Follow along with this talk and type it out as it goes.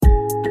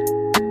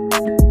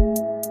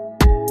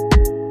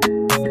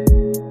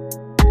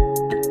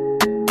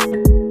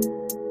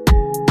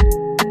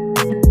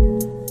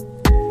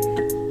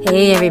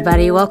Hey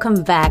everybody,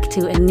 welcome back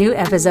to a new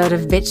episode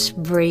of Bitch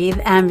Breathe.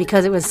 And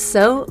because it was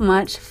so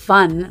much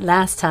fun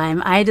last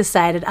time, I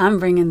decided I'm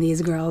bringing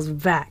these girls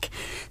back.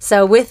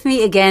 So with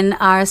me again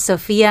are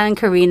Sofia and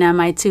Karina,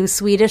 my two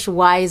Swedish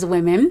wise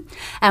women.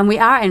 And we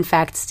are in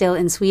fact still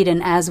in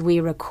Sweden as we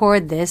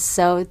record this.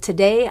 So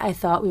today I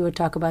thought we would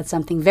talk about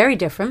something very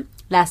different.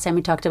 Last time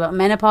we talked about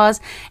menopause.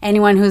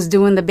 Anyone who's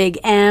doing the big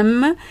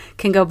M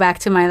can go back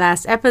to my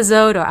last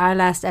episode or our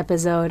last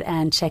episode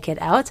and check it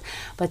out.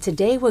 But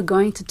today we're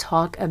going to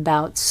talk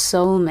about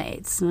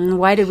soulmates. And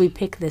why did we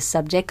pick this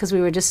subject? Because we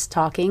were just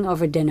talking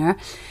over dinner,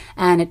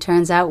 and it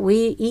turns out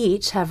we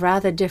each have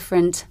rather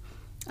different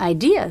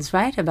ideas,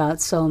 right, about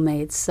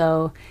soulmates.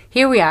 So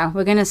here we are.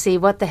 We're going to see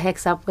what the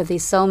heck's up with the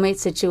soulmate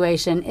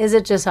situation. Is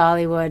it just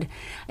Hollywood?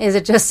 Is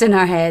it just in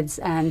our heads?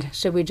 And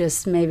should we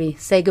just maybe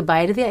say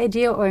goodbye to the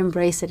idea or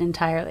embrace it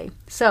entirely?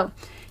 So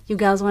you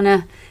guys want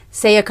to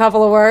say a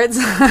couple of words,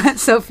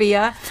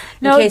 Sofia,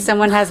 in case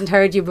someone hasn't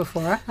heard you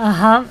before?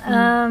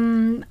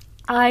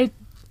 I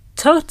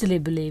totally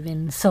believe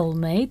in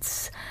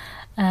soulmates.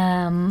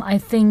 I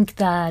think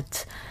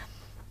that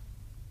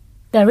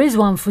there is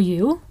one for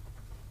you.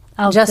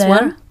 Just there.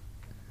 one?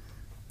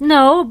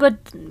 No,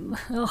 but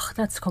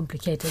that's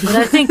complicated. But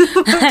I think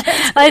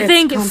I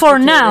think for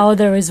now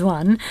there is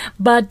one.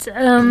 But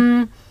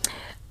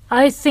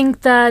I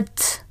think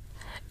that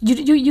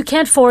you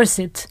can't force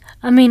it.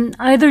 I mean,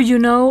 either you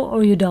know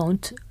or you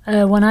don't.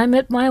 When I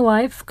met my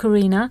wife,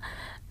 Karina,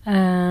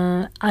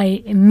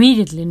 I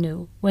immediately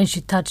knew when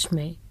she touched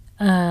me,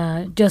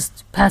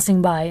 just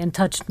passing by and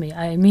touched me.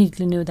 I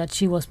immediately knew that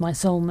she was my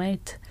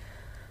soulmate.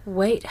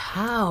 Wait,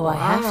 how? Wow. I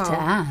have to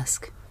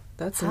ask.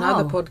 That's How?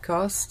 another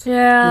podcast.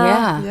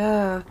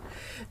 Yeah.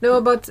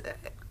 No, but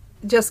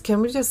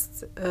can we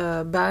just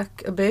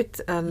back a bit,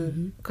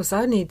 and because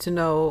I need to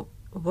know,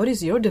 what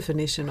is your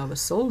definition of a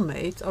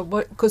soulmate?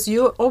 Because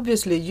you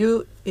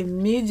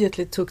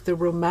immediately took the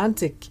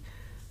romantic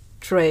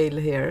trail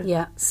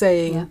here,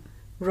 saying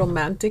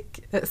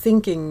romantic,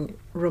 thinking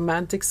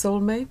romantic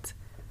soulmate.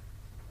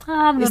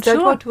 I'm not Is that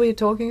sure. what we're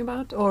talking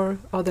about, or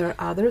are there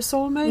other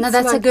soulmates? No,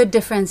 that's a good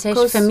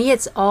differentiation. For me,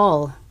 it's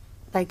all.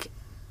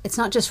 It's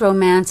not just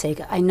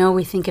romantic. I know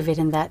we think of it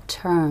in that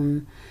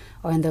term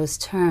or in those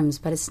terms,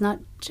 but it's not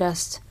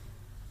just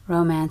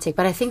romantic.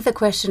 But I think the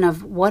question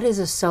of what is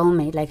a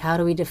soulmate, how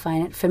do we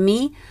define it? For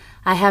me,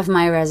 I have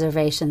my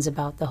reservations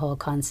about the whole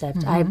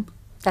concept.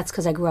 That's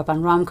because I grew up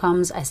on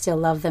rom-coms. I still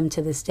love them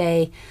to this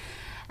day.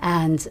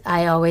 And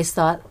I always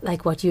thought,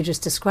 what you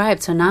just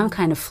described. So now I'm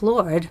kind of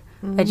floored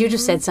that you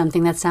just said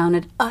something that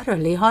sounded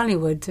utterly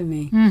Hollywood to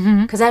me.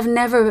 Because I've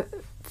never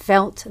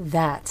felt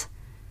that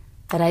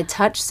I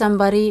touched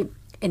somebody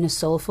in a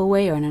soulful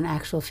way or in an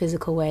actual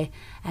physical way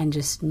and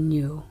just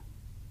knew.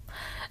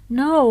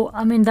 No,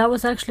 I mean, that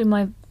was actually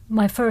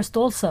my first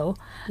also.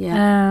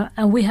 Yeah.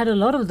 And we had a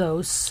lot of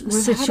those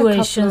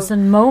situations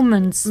and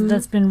moments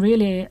that's been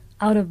really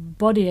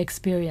out-of-body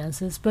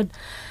experiences. But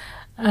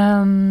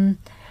when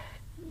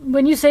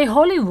you say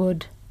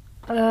Hollywood,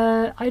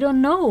 I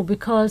don't know,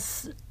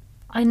 because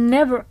I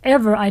never,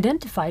 ever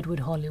identified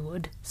with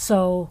Hollywood.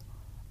 So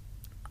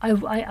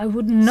I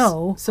wouldn't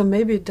know. So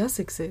maybe it does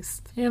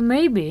exist. Yeah,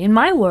 maybe. In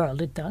my world,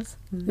 it does.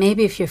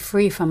 Maybe if you're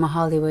free from a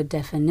Hollywood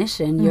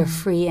definition, you're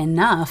free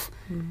enough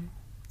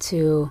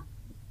to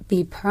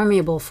be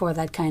permeable for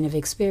that kind of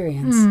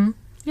experience.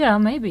 Yeah,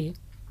 maybe.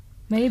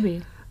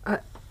 Maybe.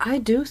 I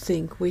do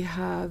think we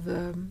have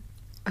a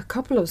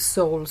couple of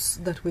souls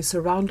that we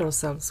surround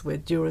ourselves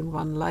with during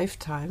one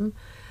lifetime.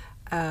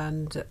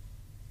 And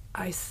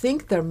I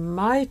think there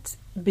might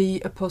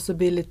be a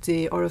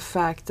possibility or a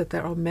fact that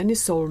there are many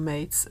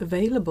soulmates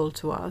available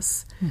to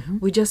us.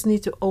 We just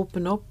need to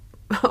open up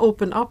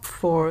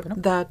for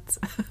that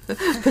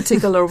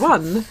particular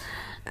one,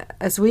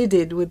 as we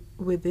did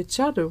with each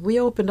other. We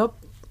opened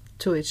up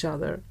to each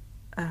other,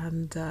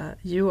 and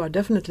you are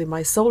definitely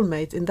my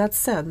soulmate in that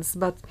sense.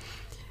 But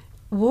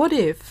what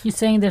if... You're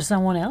saying there's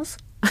someone else?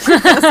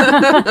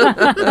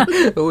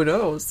 Who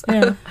knows?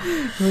 Yeah.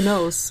 Who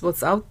knows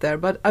what's out there?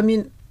 But I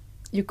mean,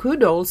 you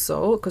could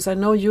also, because I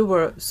know you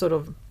were sort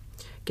of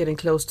getting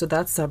close to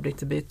that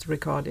subject a bit,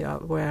 Ricardia,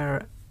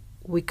 where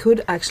we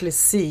could actually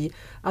see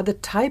other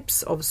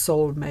types of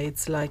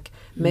soulmates,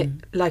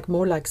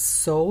 more like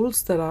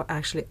souls that are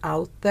actually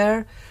out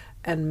there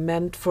and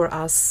meant for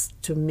us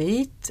to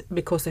meet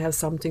because they have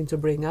something to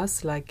bring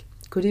us.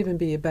 Could even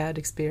be a bad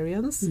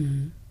experience.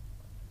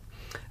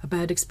 A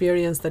bad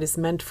experience that is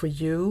meant for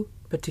you,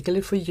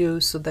 particularly for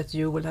you, so that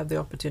you will have the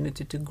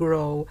opportunity to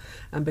grow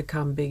and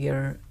become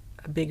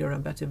a bigger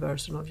and better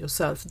version of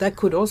yourself. That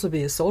could also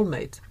be a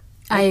soulmate.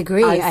 I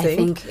agree. I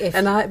think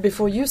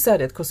before you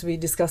said it, because we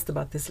discussed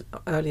about this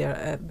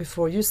earlier,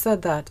 before you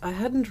said that, I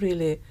hadn't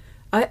really...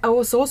 I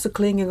was also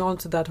clinging on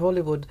to that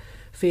Hollywood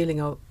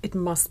feeling of it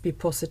must be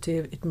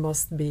positive, it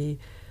must be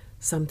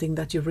something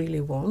that you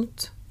really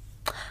want.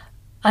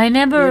 I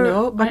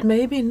never... but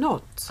maybe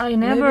not. I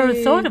never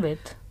thought of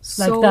it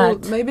like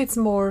that. Maybe it's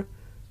more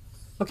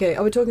Okay,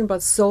 are we talking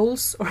about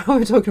souls or are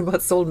we talking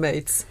about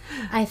soulmates?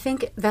 I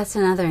think that's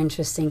another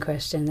interesting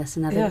question. That's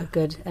another Yeah.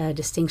 good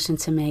distinction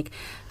to make.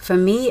 For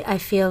me, I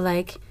feel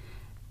like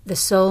the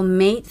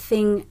soulmate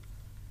thing,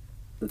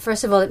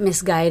 first of all, it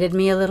misguided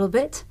me a little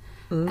bit.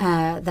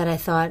 That I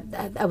thought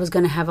I was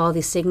going to have all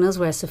these signals,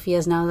 where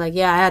Sophia's now like,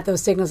 yeah, I had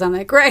those signals. I'm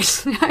like,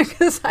 great,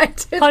 because I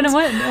didn't. Pardon,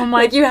 what? Oh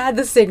my- Like, you had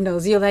the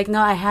signals. You're like, no,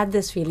 I had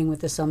this feeling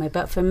with the soulmate.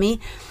 But for me,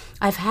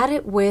 I've had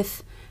it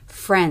with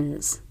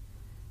friends.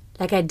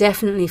 Like, I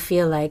definitely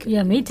feel like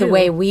Yeah, me the too.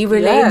 way we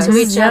relate Yes. to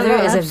each Yeah, other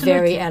is a absolutely.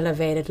 very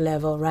elevated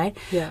level, right?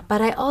 Yeah.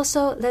 But I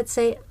also, let's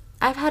say,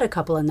 I've had a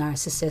couple of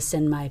narcissists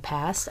in my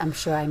past. I'm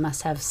sure I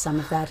must have some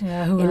of that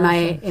Yeah, who in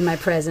hasn't? my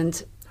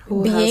present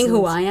Who being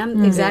who hasn't? I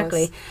am.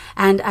 Exactly. Yes.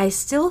 And I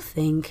still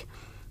think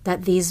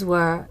that these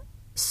were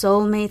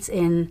soulmates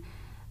in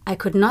I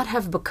could not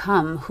have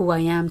become who I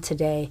am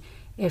today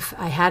if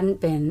I hadn't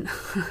been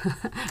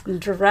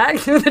dragged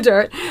through the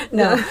dirt.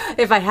 No,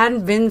 if I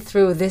hadn't been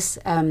through this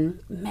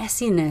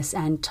messiness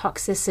and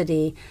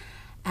toxicity.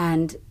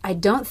 And I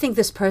don't think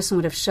this person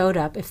would have showed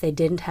up if they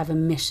didn't have a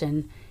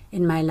mission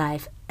in my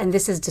life. And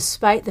this is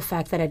despite the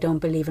fact that I don't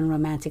believe in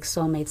romantic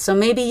soulmates. So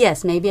maybe,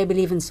 yes, maybe I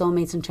believe in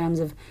soulmates in terms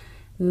of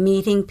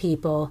meeting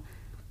people,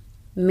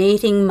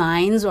 mating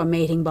minds or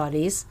mating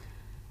bodies,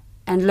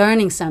 and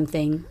learning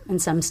something,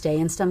 and some stay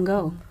and some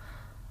go.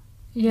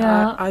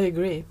 Yeah, I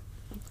agree.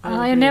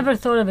 I agree. never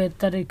thought of it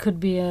that it could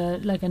be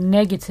like a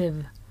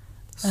negative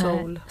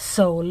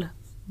soul,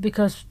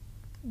 because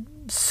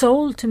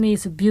soul to me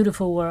is a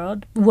beautiful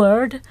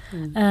word,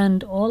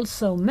 and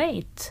also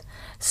mate.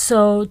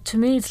 So to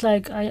me, it's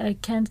like I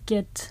can't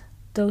get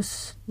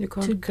those. You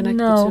can't to connect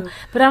no, the two.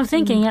 but I'm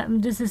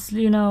thinking this is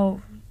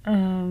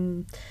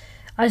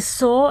I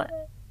saw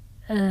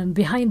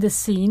behind the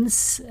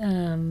scenes.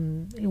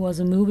 It was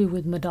a movie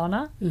with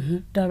Madonna,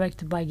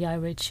 directed by Guy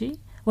Ritchie,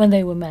 when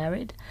they were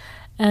married,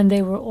 and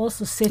they were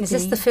also sitting. Is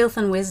this the Filth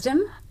and Wisdom?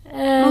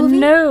 movie?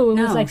 No, it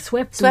No. was like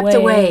Swept Swept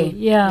Away.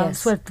 Yeah, Yes.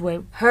 Swept Away.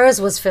 Hers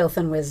was Filth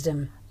and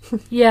Wisdom.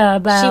 Yeah,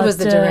 about was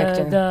the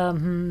director.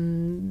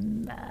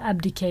 the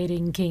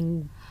abdicating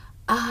king.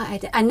 I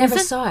never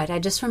Is it? saw it. I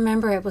just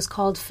remember it was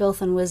called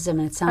Filth and Wisdom,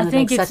 and it I sounded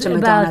think like it's such a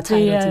Madonna about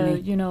title the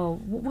to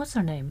me. what's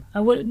her name? I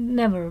would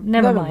never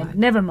Never mind.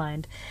 Never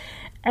mind.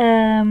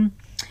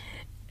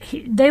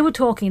 They were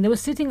talking. They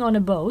were sitting on a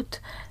boat,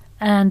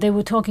 and they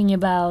were talking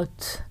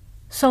about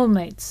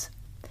soulmates.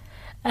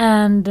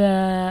 And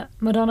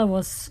Madonna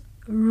was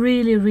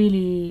really,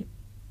 really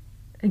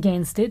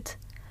against it,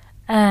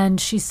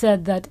 and she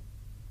said that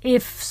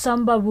if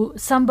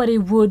somebody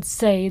would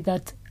say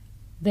that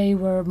they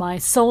were my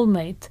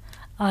soulmate,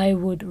 I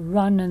would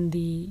run in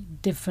the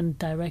different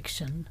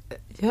direction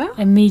Yeah,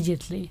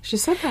 immediately. she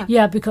said that.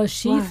 Yeah, because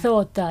she Why?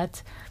 thought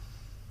that,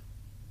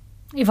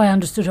 if I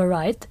understood her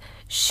right,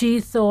 she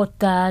thought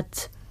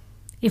that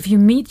if you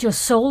meet your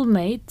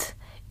soulmate,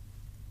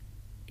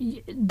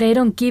 they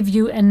don't give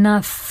you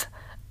enough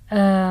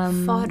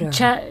Fodder.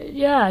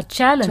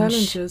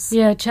 challenges.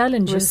 Yeah,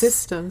 challenges.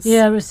 Resistance.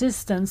 Yeah,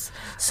 resistance.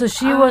 So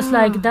she was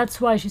like,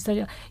 that's why she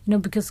said,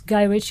 because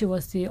Guy Ritchie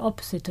was the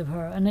opposite of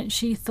her, and then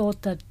she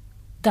thought that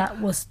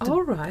was the,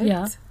 All right.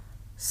 Yeah.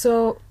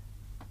 So,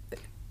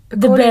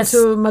 according best.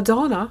 to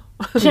Madonna,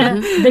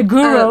 the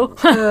guru.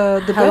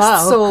 the Hello.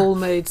 best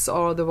soulmates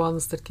are the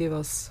ones that give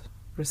us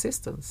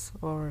resistance.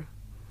 Or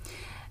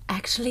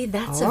Actually,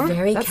 that's Or? a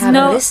very That's-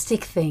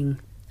 Kabbalistic thing.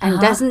 And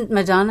Uh-huh. doesn't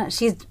Madonna,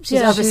 she's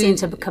Yeah, obviously she-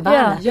 into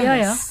Kabbalah.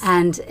 Yeah.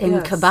 And in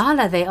Yes.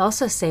 Kabbalah, they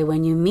also say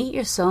when you meet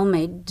your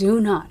soulmate, do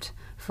not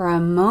for a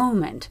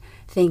moment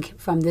think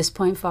from this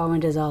point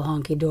forward is all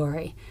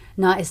honky-dory.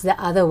 No, it's the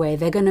other way.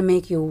 They're going to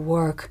make you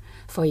work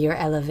for your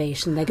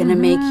elevation. They're going to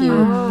make you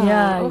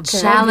Yeah, okay.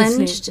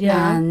 challenged, obviously,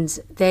 yeah. and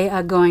they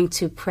are going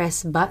to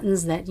press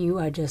buttons that you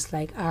are just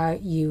like, are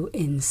you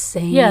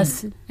insane?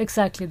 Yes,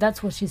 exactly.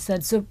 That's what she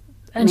said. So,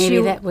 and Maybe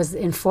she, that was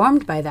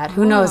informed by that.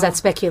 Who knows? Ah, That's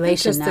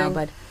speculation now, interesting.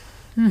 but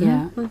Mm-hmm.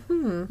 yeah.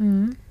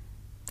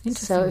 Interesting.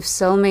 So if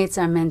soulmates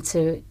are meant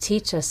to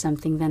teach us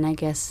something, then I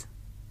guess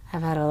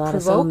I've had a lot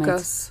of provoke soulmates.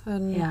 us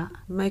and Yeah.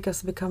 make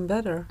us become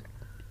better.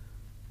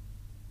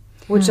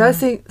 Which I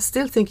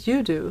still think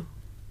you do.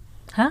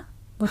 Huh?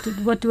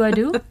 What do I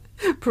do?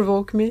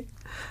 Provoke me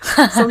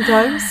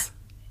sometimes.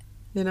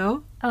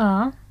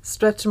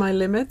 Stretch my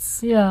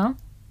limits. Yeah,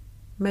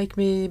 Make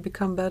me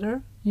become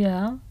better.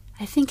 yeah.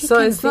 I think it So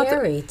can it's not a-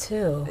 vary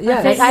too.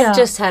 Yes. Like, Yeah. I've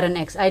just had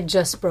I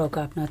just broke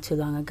up not too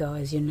long ago,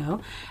 as you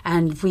know,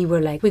 and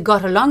we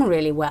got along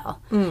really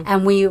well,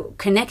 and we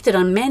connected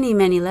on many,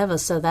 many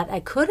levels, so that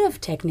I could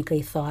have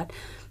technically thought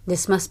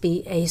this must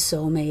be a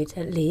soulmate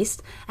at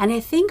least, and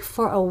I think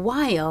for a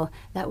while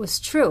that was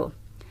true,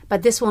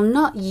 but this will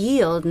not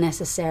yield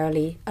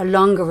necessarily a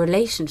longer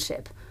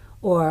relationship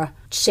or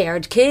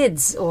shared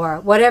kids or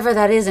whatever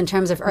that is in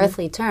terms of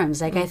earthly terms.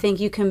 Like I think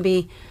you can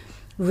be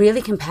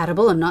really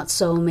compatible and not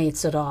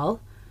soulmates at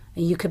all.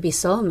 And you could be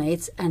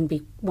soulmates and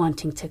be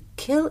wanting to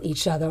kill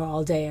each other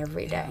all day,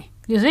 every day.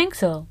 You think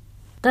so?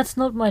 That's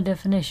not my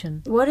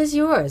definition. What is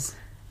yours?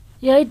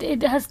 Yeah,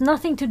 it has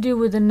nothing to do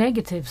with the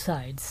negative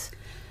sides.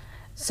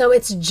 So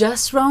it's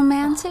just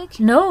romantic?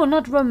 No,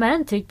 not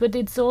romantic, but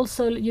it's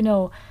also,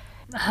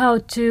 how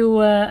to...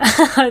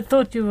 I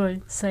thought you were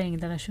saying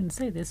that I shouldn't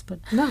say this, but...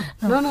 No.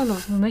 We're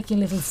making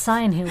a little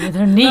sign here with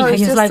her knee. No, it's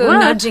He's just like, what?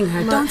 Nudging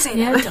her. Don't say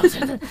that. Don't say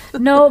that.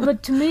 No,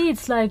 but to me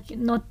it's like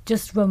not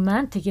just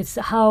romantic, it's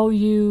how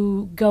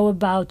you go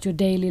about your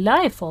daily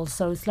life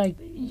also. It's like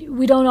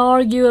we don't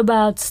argue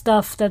about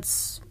stuff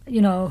that's,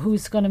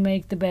 who's going to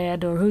make the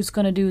bed or who's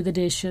going to do the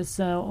dishes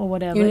or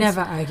whatever. You never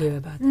argue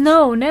about this.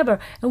 No, never.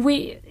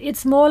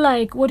 It's more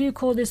like, what do you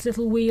call these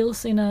little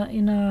wheels in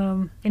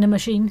a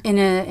machine? In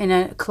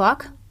a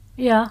clock?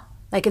 Yeah.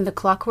 Like in the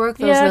clockwork?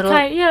 Those Yeah, little...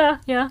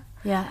 yeah.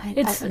 Yeah,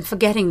 I'm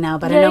forgetting now,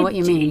 but I know what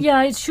you mean.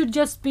 Yeah, it should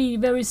just be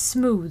very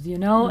smooth,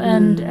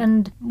 Mm.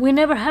 and we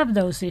never have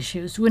those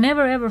issues. We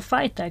never ever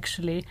fight,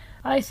 actually.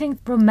 I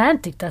think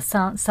romantic, that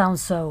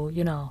sounds so,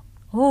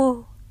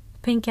 oh,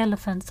 pink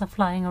elephants are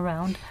flying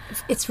around.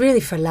 It's really,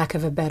 for lack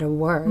of a better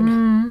word.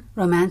 Mm.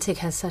 Romantic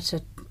has such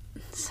a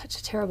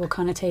terrible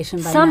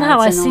connotation. By Somehow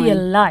now. I It's see a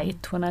annoying.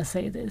 light when I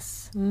say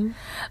this.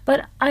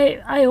 But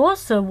I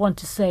also want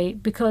to say,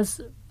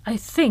 because I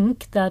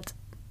think that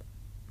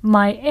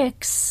my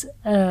ex,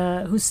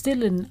 who's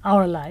still in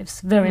our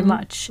lives very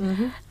much,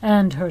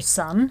 and her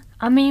son,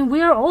 I mean,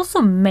 we are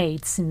also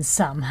mates in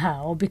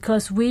somehow,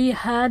 because we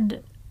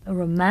had a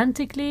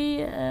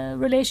romantically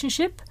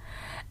relationship,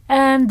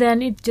 and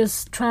then it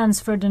just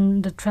transferred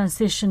and the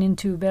transition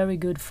into very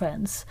good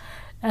friends.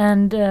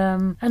 And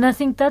I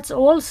think that's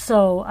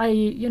also,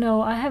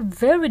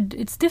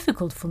 it's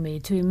difficult for me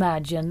to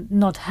imagine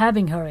not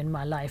having her in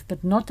my life,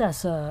 but not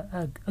as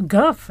a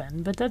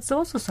girlfriend, but that's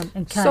also some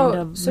kind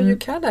of... So you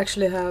can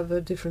actually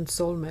have different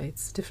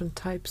soulmates, different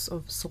types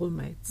of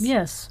soulmates.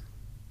 Yes.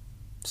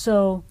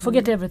 So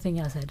forget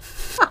everything I said.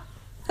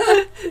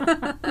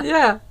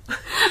 Yeah.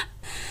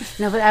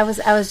 No, but I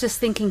was just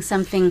thinking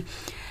something.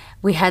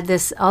 We had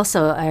this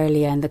also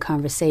earlier in the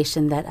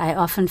conversation, that I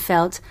often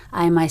felt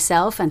I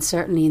myself, and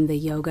certainly in the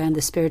yoga and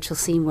the spiritual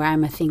scene where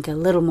I'm, I think, a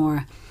little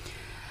more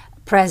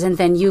present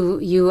than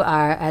you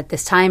are at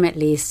this time at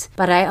least.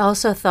 But I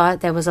also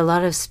thought there was a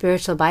lot of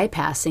spiritual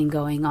bypassing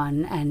going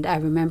on. And I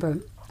remember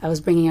I was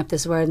bringing up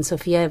this word and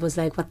Sophia was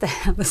like, what the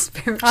hell is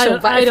spiritual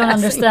bypassing? I don't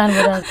understand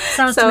what that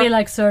sounds to me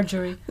like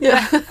surgery.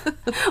 Yeah.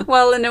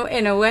 Well,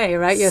 in a way,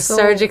 right? You're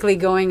surgically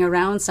going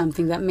around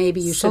something that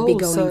maybe you should be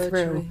going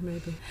through.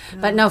 Maybe.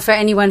 Yeah. But no, for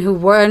anyone who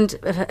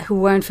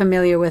weren't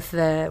familiar with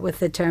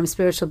the term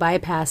spiritual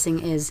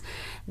bypassing, is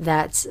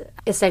that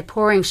it's like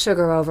pouring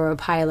sugar over a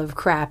pile of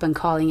crap and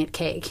calling it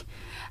cake.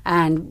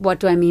 And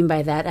what do I mean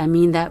by that? I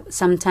mean that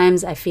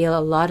sometimes I feel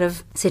a lot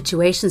of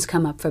situations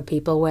come up for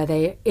people where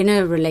they're in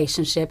a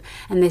relationship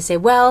and they say,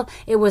 well,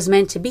 it was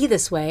meant to be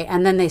this way.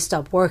 And then they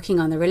stop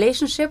working on the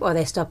relationship, or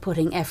they stop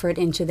putting effort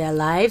into their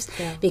lives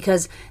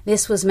because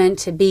this was meant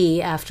to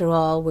be. After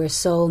all, we're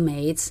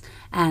soulmates.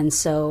 And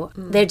so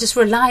they just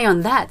rely on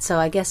that. So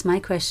I guess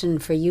my question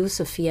for you,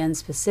 Sophia, in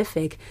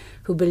specific,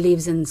 who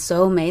believes in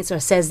soulmates,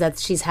 or says that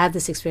she's had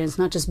this experience,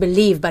 not just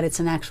believe, but it's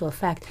an actual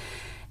fact.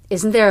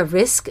 Isn't there a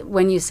risk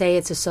when you say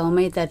it's a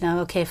soulmate that,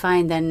 no, okay,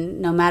 fine,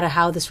 then no matter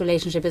how this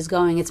relationship is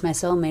going, it's my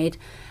soulmate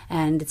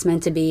and it's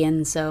meant to be,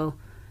 and so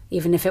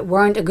even if it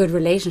weren't a good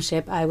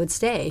relationship, I would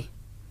stay?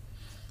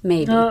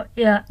 Maybe. No.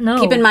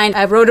 Keep in mind,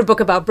 I wrote a book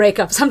about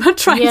breakups. I'm not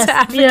trying to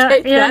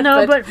advocate that.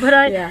 No,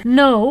 but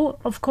no,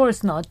 of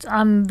course not.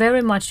 I'm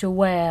very much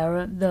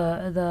aware.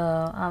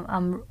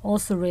 I'm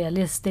also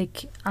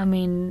realistic. I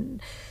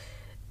mean,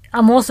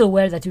 I'm also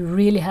aware that you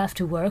really have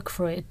to work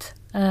for it.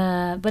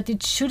 But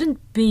it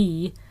shouldn't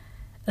be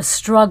a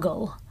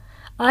struggle.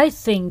 I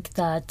think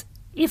that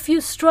if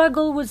you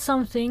struggle with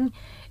something,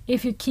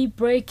 if you keep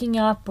breaking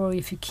up, or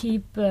if you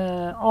keep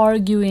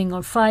arguing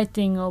or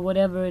fighting or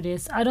whatever it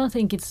is, I don't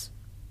think it's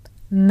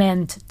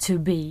meant to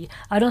be.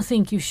 I don't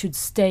think you should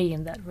stay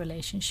in that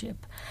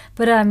relationship.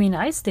 But I mean,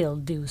 I still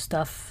do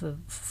stuff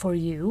for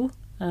you.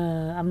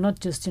 I'm not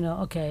just,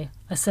 okay,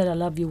 I said I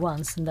love you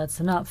once and that's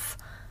enough.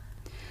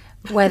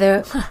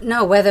 Whether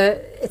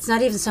it's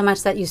not even so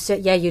much that you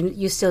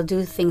still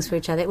do things for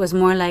each other. It was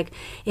more like,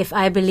 if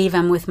I believe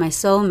I'm with my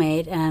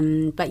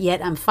soulmate, but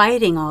yet I'm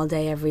fighting all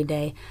day, every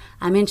day,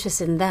 I'm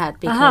interested in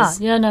that because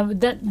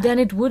then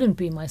it wouldn't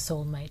be my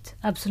soulmate.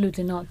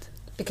 Absolutely not.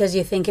 Because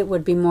you think it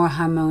would be more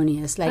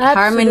harmonious, like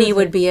Absolutely. Harmony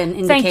would be an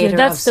indicator Thank you.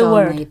 That's of the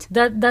soulmate.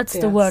 word. That's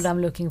the word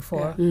I'm looking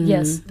for. Yeah.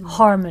 Yes,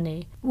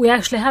 harmony. We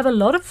actually have a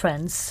lot of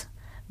friends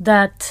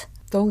that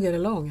don't get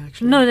along,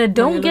 actually. No, they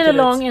don't get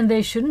along, and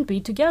they shouldn't be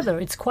together.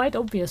 It's quite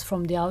obvious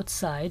from the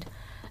outside,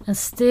 and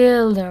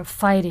still they're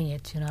fighting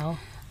it,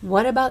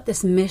 What about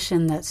this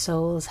mission that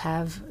souls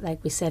have,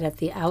 like we said at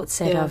the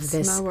outset of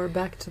this? Yes, now we're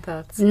back to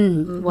that.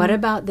 What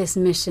about this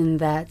mission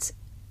that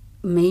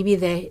maybe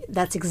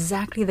that's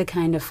exactly the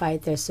kind of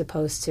fight they're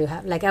supposed to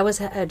have? Like, I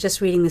was just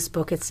reading this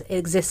book. It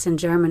exists in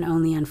German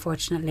only,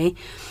 unfortunately.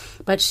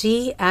 But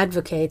she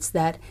advocates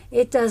that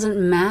it doesn't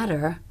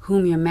matter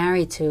whom you're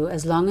married to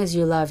as long as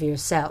you love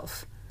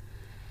yourself.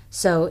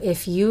 So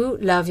if you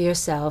love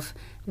yourself,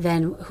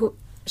 then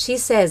she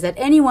says that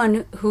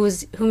anyone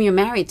whom you're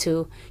married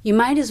to, you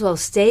might as well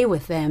stay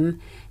with them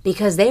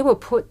because they were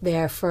put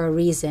there for a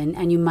reason,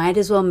 and you might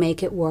as well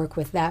make it work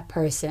with that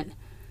person.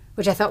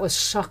 Which I thought was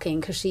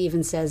shocking, because she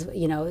even says,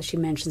 she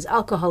mentions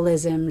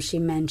alcoholism, she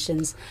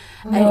mentions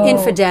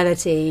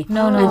infidelity,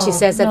 and she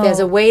says that there's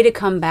a way to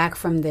come back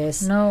from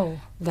this.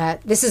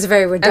 That this is a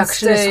very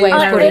reductionist way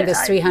of putting this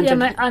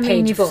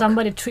 300-page if book.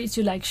 somebody treats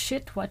you like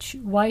shit,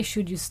 why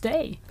should you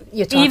stay?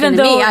 You're talking to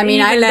me. I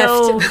mean, I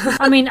left.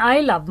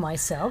 I love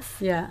myself.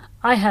 Yeah,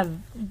 I have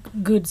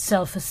good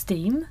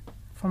self-esteem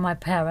from my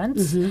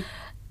parents,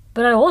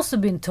 but I've also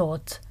been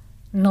taught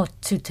not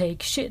to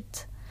take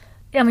shit.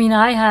 I mean,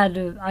 I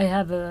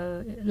have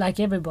like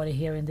everybody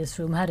here in this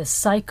room, had a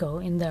psycho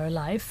in their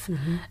life.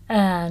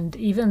 And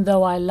even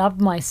though I loved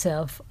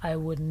myself, I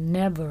would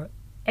never,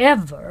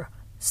 ever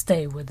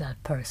stay with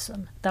that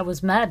person. That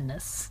was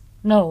madness.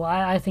 No,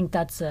 I think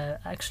that's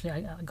actually,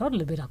 I got a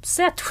little bit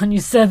upset when you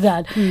said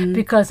that,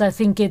 because I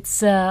think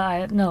it's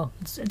out of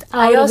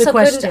the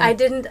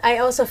question. I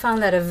also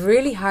found that a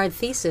really hard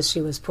thesis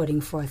she was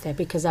putting forth there,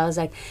 because I was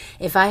like,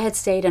 if I had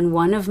stayed in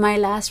one of my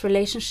last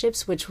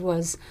relationships, which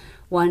was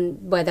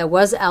one where there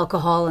was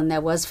alcohol and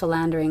there was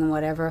philandering and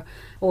whatever.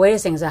 Well, wait a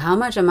second. So how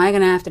much am I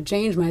going to have to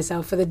change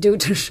myself for the dude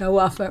to show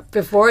up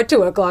before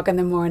 2 o'clock in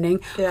the morning?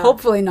 Yeah.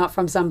 Hopefully not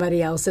from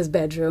somebody else's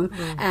bedroom,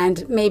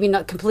 and maybe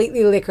not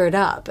completely liquored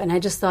up. And I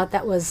just thought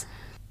that was,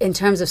 in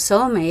terms of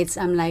soulmates,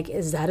 I'm like,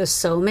 is that a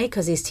soulmate?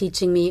 Because he's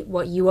teaching me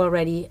what you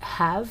already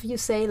have, you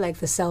say, like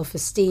the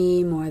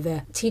self-esteem, or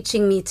the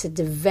teaching me to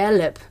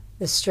develop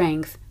the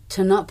strength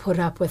to not put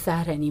up with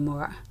that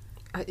anymore.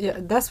 Yeah,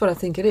 that's what I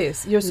think it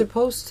is. You're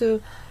supposed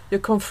to, you're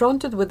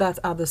confronted with that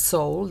other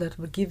soul that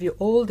will give you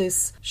all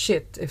this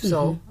shit, if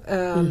so,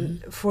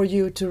 for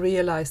you to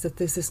realize that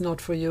this is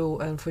not for you,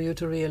 and for you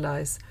to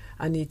realize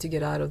I need to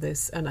get out of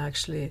this and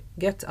actually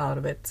get out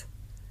of it.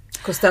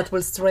 Because that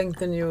will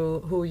strengthen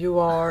you, who you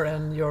are,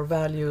 and your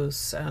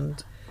values,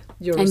 and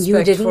your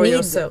respect for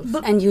yourself.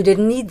 And you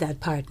didn't need that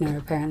partner,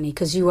 apparently,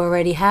 because you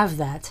already have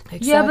that.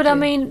 Exactly. Yeah, but I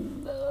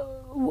mean,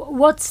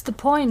 what's the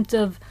point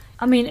of...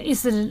 I mean,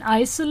 is it an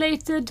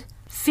isolated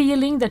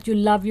feeling that you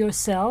love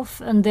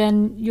yourself, and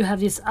then you have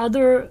this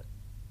other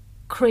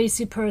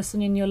crazy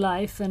person in your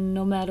life, and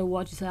no matter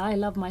what you say, I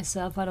love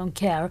myself, I don't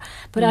care.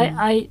 But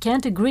I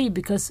can't agree,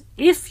 because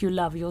if you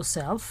love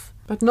yourself...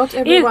 But not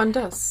everyone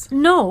does.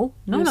 No,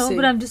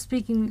 but I'm just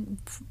speaking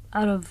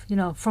out of,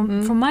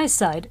 from my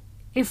side.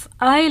 If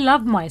I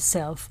love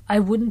myself, I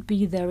wouldn't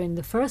be there in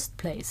the first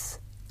place.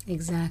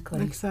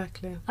 Exactly.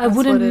 I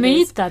wouldn't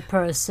meet that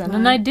person,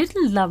 and I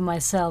didn't love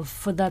myself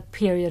for that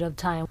period of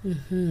time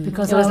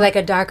because it was like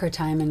a darker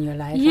time in your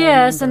life.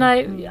 Yes, and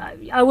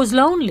I was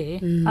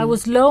lonely. I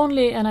was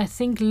lonely, and I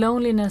think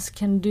loneliness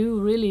can do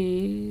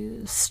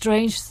really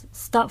strange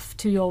stuff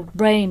to your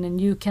brain,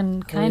 and you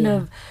can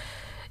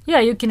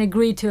you can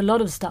agree to a lot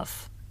of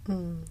stuff.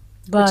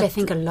 But which I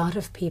think a lot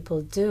of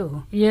people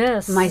do.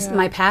 Yes.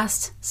 My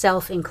past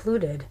self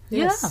included.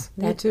 Yes,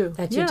 me too.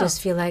 That you just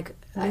feel like...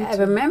 I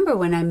remember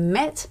when I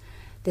met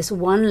this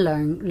one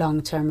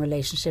long-term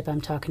relationship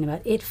I'm talking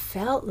about, it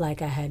felt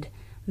like I had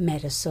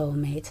met a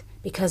soulmate,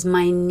 because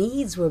my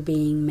needs were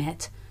being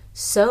met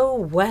so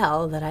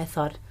well that I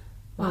thought,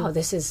 wow,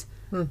 this is...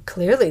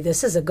 Clearly,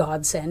 this is a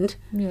godsend.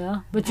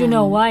 Yeah, but you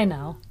know why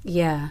now.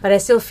 Yeah, but I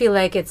still feel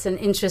like it's an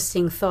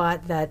interesting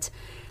thought that...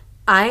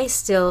 I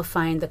still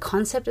find the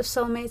concept of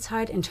soulmates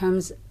hard in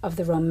terms of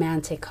the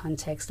romantic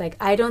context. Like,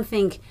 I don't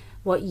think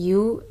what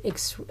you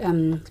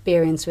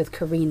experienced with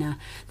Karina,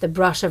 the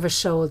brush of a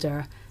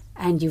shoulder,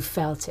 and you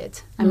felt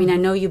it. I mean, I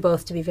know you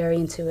both to be very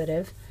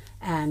intuitive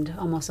and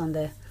almost on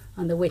the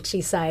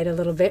witchy side a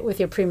little bit with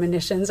your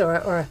premonitions,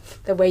 or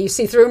the way you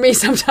see through me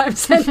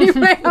sometimes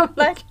anyway. I'm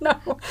like, no.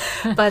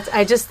 But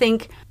I just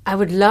think I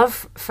would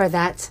love for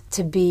that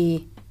to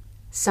be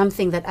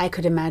something that I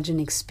could imagine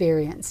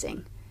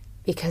experiencing.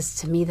 Because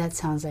to me that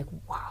sounds like,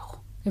 wow.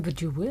 Yeah,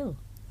 but you will.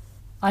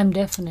 I'm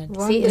definite.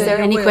 See, is there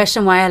any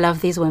question why I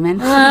love these women?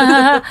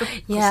 Yeah,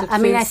 I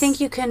mean, I think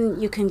you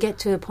can get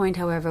to a point,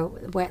 however,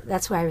 where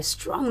that's where I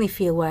strongly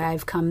feel where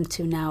I've come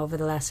to now over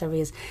the last several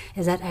years,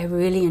 is that I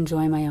really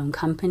enjoy my own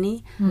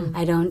company.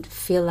 I don't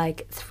feel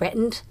like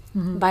threatened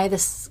by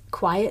this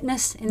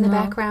quietness in the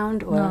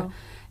background, or...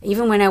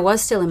 Even when I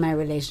was still in my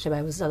relationship,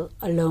 I was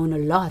alone a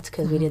lot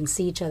because we didn't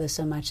see each other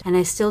so much. And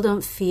I still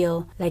don't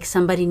feel like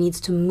somebody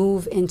needs to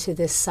move into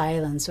this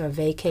silence or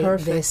vacate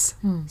this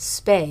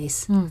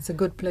space. It's a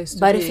good place to be.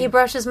 But if he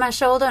brushes my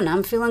shoulder and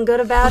I'm feeling good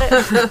about it,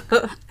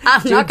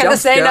 I'm not going to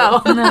say no.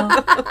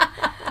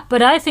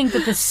 But I think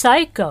that the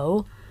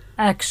psycho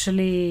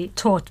actually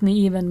taught me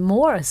even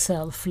more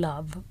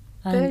self-love.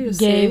 And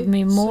gave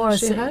me more.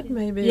 So she had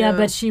maybe...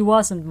 but she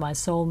wasn't my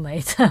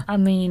soulmate. I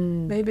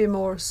mean... Maybe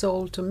more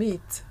soul to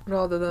meet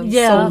rather than soulmate.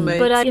 Yeah,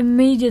 but I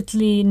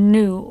immediately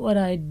knew what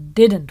I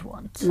didn't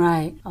want.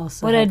 Right,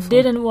 also what helpful. I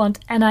didn't want.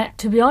 And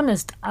to be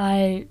honest,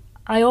 I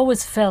I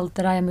always felt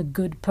that I am a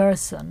good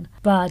person,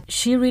 but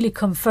she really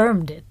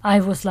confirmed it. I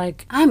was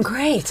like, I'm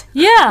great.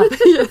 yeah,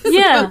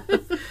 yeah.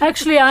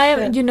 Actually, I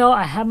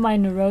have my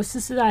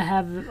neurosis. I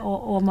have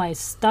all my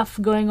stuff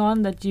going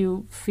on that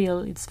you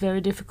feel it's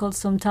very difficult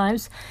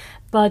sometimes.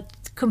 But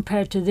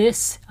compared to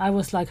this, I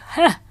was like,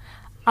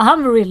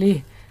 I'm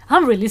really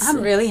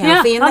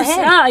healthy in the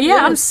head.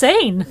 I'm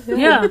sane.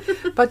 Yeah.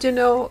 But I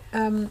know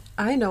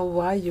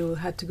why you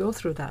had to go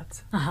through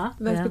that.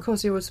 That's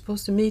because you were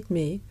supposed to meet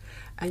me,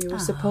 and you were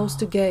supposed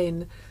to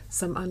gain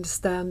some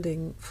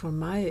understanding for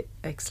my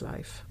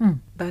ex-life.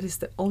 That is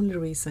the only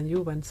reason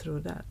you went through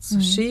that. So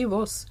she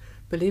was,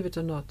 believe it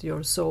or not,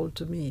 your soul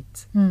to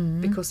meet.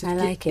 Because I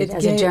like it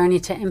as a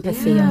journey to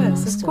empathy.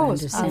 Yes, of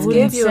course. I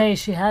wouldn't say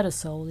she had a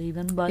soul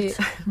even, but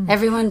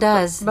everyone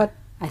does. But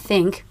I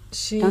think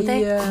don't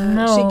they?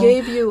 No. She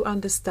gave you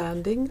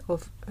understanding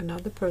of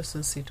another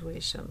person's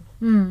situation,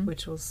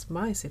 which was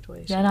my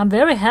situation. Yeah, and I'm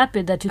very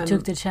happy that you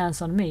took the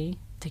chance on me.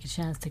 Take a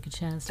chance.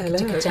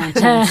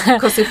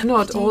 Because if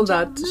not, all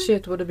that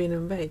shit would have been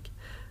in vain.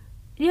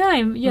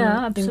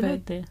 Yeah,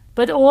 absolutely.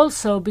 But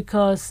also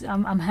because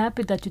I'm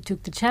happy that you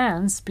took the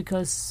chance,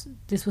 because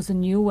this was a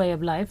new way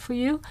of life for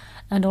you,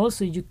 and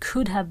also you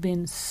could have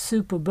been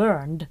super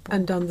burned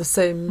and done the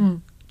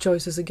same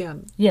choices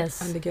again.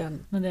 Yes, and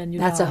again. And then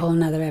that's a whole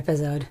nother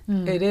episode.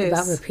 It is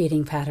about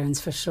repeating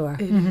patterns for sure.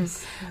 It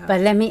is. Yeah.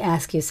 But let me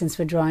ask you, since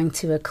we're drawing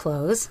to a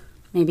close,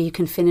 maybe you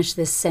can finish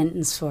this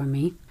sentence for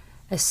me.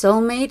 A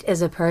soulmate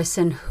is a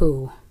person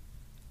who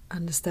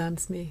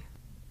understands me,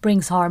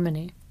 brings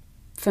harmony.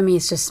 For me,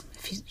 it's just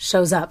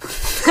shows up.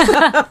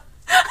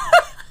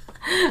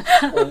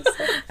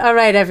 All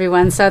right,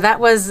 everyone. So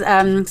that was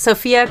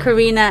Sophia,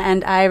 Karina,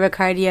 and I,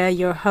 Ricardia,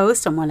 your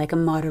host, or more like a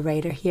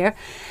moderator here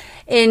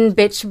in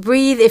Bitch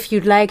Breathe. If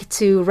you'd like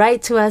to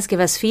write to us, give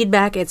us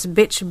feedback, it's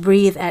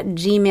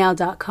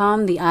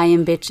bitchbreathe@gmail.com. The I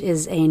in bitch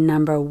is a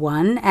number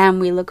 1,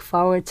 and we look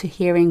forward to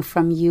hearing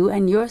from you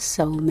and your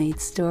soulmate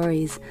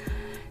stories.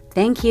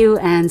 Thank you,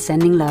 and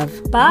sending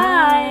love.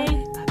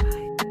 Bye.